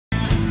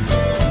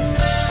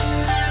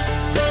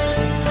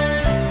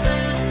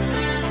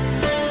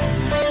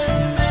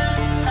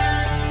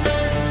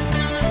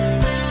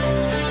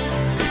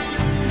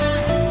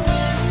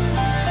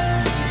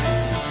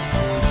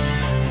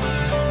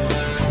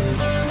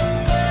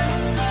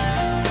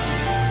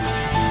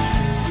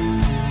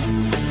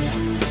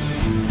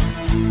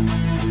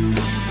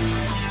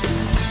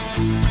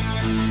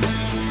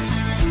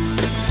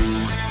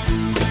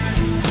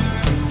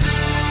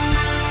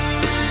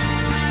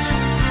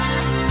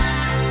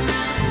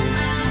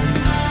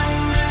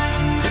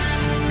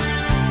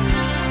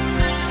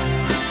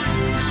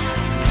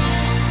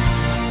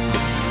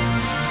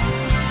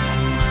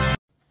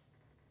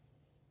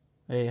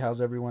Hey,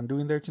 how's everyone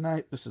doing there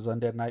tonight? This is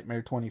Undead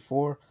Nightmare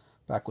 24,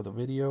 back with a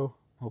video.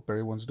 Hope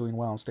everyone's doing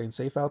well and staying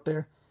safe out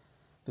there.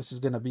 This is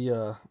going to be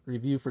a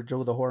review for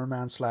Joe the Horror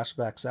Man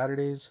Slashback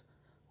Saturdays.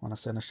 I want to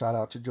send a shout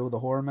out to Joe the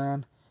Horror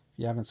Man.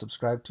 If you haven't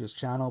subscribed to his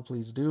channel,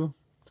 please do.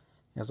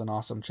 He has an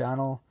awesome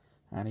channel,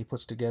 and he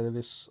puts together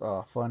this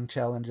fun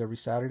challenge every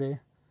Saturday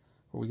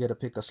where we get to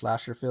pick a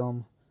slasher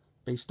film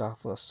based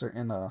off a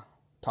certain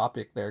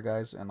topic there,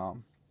 guys.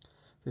 And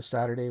this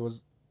Saturday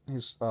was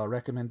his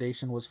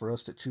recommendation was for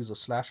us to choose a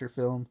slasher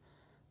film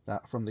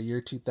that from the year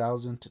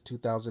 2000 to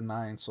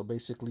 2009, so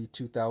basically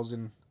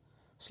 2000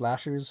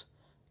 slashers.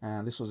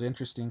 And this was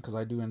interesting because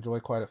I do enjoy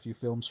quite a few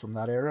films from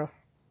that era,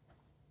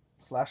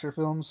 slasher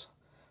films.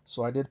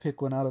 So I did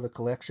pick one out of the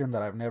collection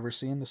that I've never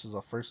seen. This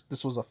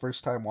was a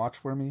first time watch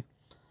for me,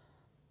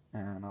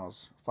 and I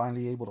was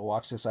finally able to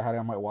watch this. I had it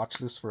on my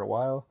watch list for a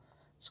while.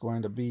 It's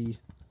going to be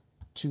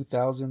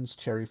 2000's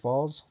Cherry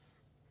Falls.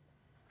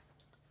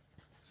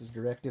 This is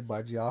directed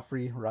by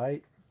Geoffrey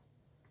Wright.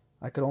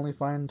 I could only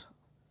find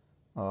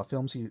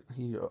films he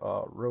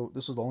wrote.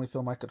 This was the only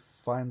film I could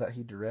find that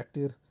he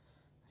directed.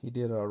 He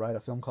did write a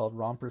film called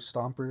Romper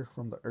Stomper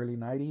from the early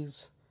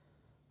 90s,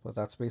 but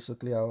that's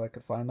basically all I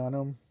could find on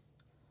him.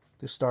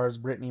 This stars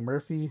Brittany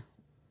Murphy.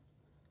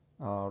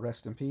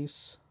 Rest in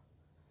peace.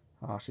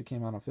 She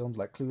came out on films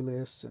like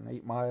Clueless and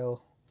 8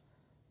 Mile.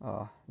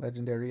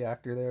 Legendary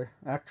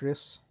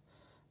actress.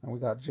 And we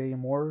got Jay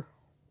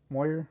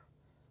Moyer.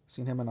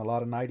 Seen him in a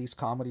lot of 90s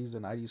comedies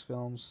and 90s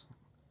films.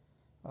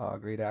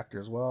 Great actor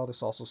as well.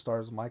 This also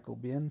stars Michael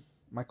Biehn.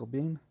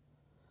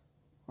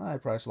 I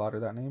probably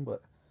slaughtered that name,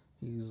 but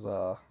he's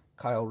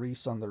Kyle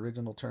Reese on the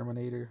original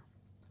Terminator.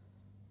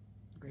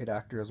 Great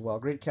actor as well.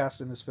 Great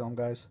cast in this film,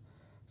 guys.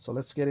 So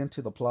let's get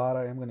into the plot.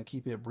 I am going to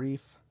keep it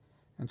brief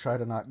and try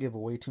to not give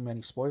away too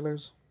many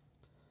spoilers.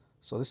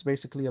 So this is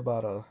basically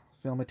about a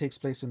film. It takes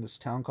place in this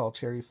town called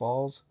Cherry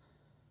Falls.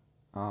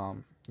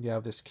 You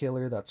have this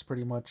killer that's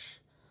pretty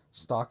much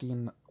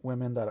stalking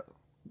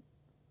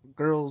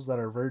girls that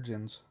are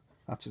virgins.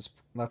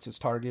 That's his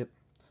target,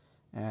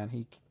 and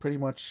he pretty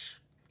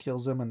much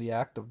kills them in the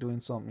act of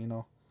doing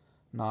something,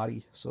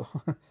 naughty. So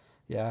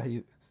yeah,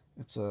 he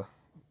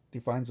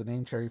finds the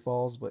name Cherry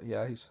Falls, but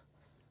yeah, his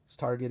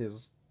target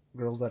is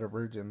girls that are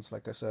virgins,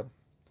 like I said.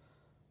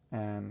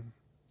 And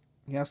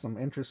he has some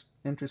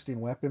interesting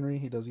weaponry.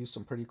 He does use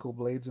some pretty cool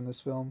blades in this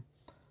film.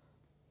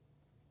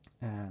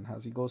 And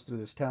as he goes through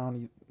this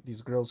town,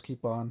 these girls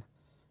keep on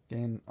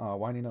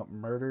winding up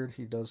murdered.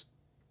 He does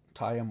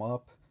tie him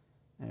up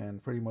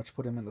and pretty much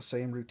put him in the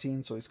same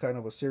routine, so he's kind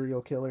of a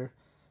serial killer.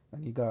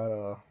 And you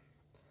got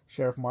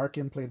Sheriff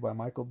Markin, played by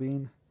Michael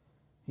Biehn.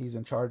 He's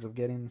in charge of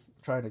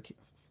trying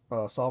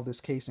to solve this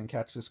case and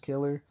catch this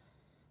killer.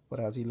 But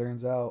as he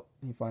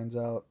finds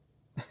out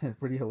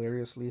pretty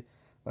hilariously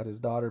that his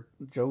daughter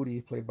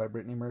Jodie, played by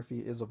Brittany Murphy,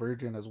 is a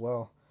virgin as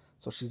well.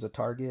 So she's a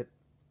target,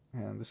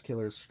 and this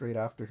killer is straight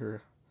after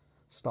her,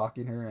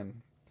 stalking her,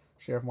 and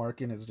Sheriff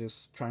Markin is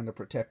just trying to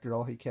protect her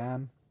all he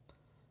can.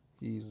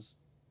 He's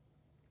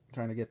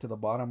trying to get to the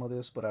bottom of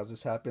this, but as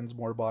this happens,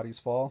 more bodies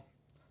fall.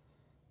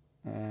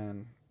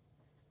 And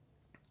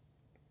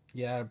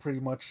yeah, it pretty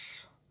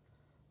much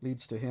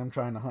leads to him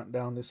trying to hunt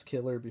down this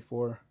killer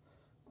before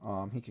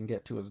he can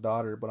get to his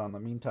daughter. But on the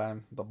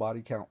meantime, the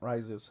body count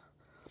rises.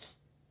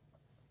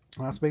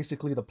 And that's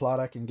basically the plot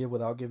I can give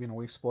without giving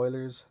away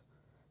spoilers.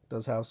 It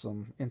does have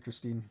some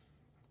interesting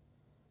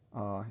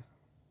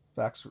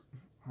facts.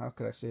 How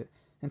could I say it?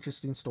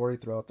 Interesting story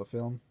throughout the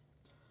film.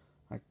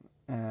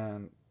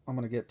 And I'm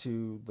gonna get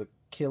to the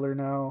killer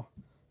now.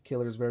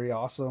 Killer is very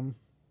awesome.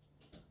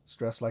 It's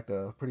dressed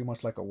pretty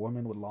much like a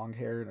woman with long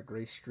hair and a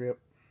gray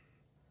strip.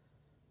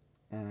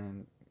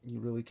 And you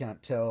really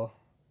can't tell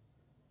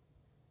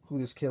who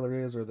this killer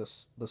is or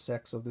the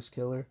sex of this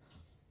killer.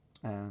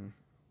 And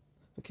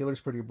the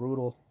killer's pretty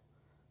brutal.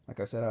 Like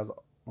I said, has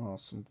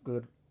some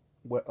good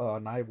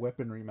knife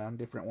weaponry, man.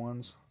 Different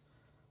ones.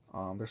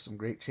 There's some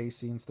great chase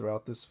scenes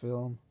throughout this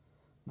film.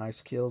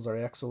 Nice kills are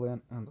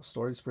excellent, and the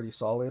story's pretty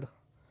solid.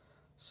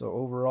 So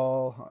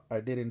overall, I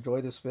did enjoy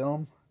this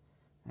film,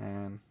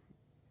 and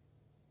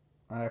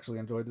I actually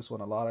enjoyed this one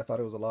a lot. I thought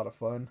it was a lot of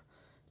fun.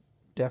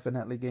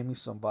 Definitely gave me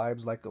some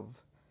vibes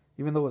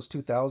even though it was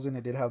 2000,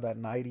 it did have that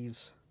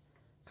 90s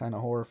kind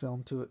of horror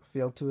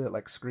feel to it,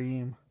 like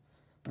Scream,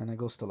 and it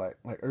goes to like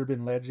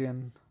Urban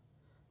Legend.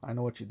 I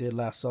Know What You Did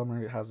Last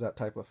Summer. It has that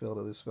type of feel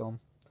to this film.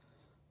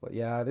 But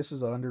yeah, this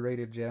is an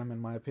underrated gem in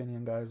my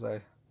opinion, guys.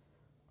 I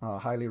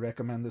highly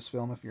recommend this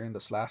film if you're into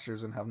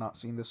slashers and have not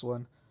seen this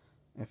one.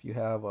 If you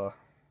have,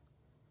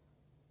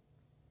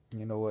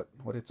 you know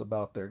what it's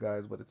about there,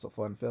 guys, but it's a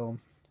fun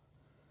film.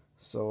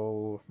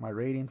 So my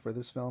rating for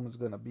this film is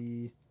going to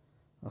be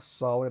a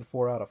solid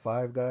 4 out of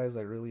 5, guys.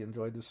 I really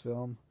enjoyed this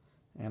film,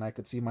 and I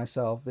could see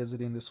myself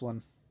visiting this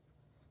one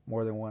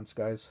more than once,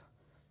 guys.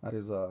 That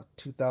is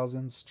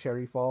 2000's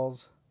Cherry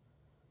Falls.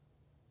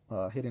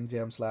 Hidden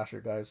gem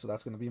slasher, guys. So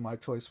that's going to be my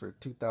choice for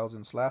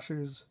 2000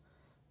 slashers.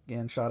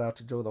 Again, shout out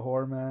to Joe the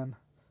Horror Man.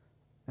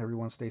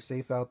 Everyone stay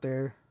safe out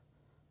there.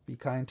 Be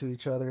kind to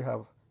each other.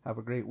 Have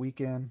a great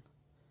weekend.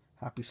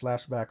 Happy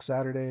Slashback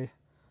Saturday.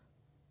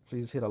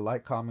 Please hit a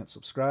like, comment,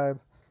 subscribe.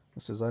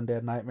 This is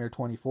Undead Nightmare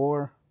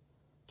 24.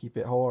 Keep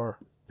it horror.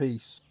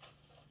 Peace.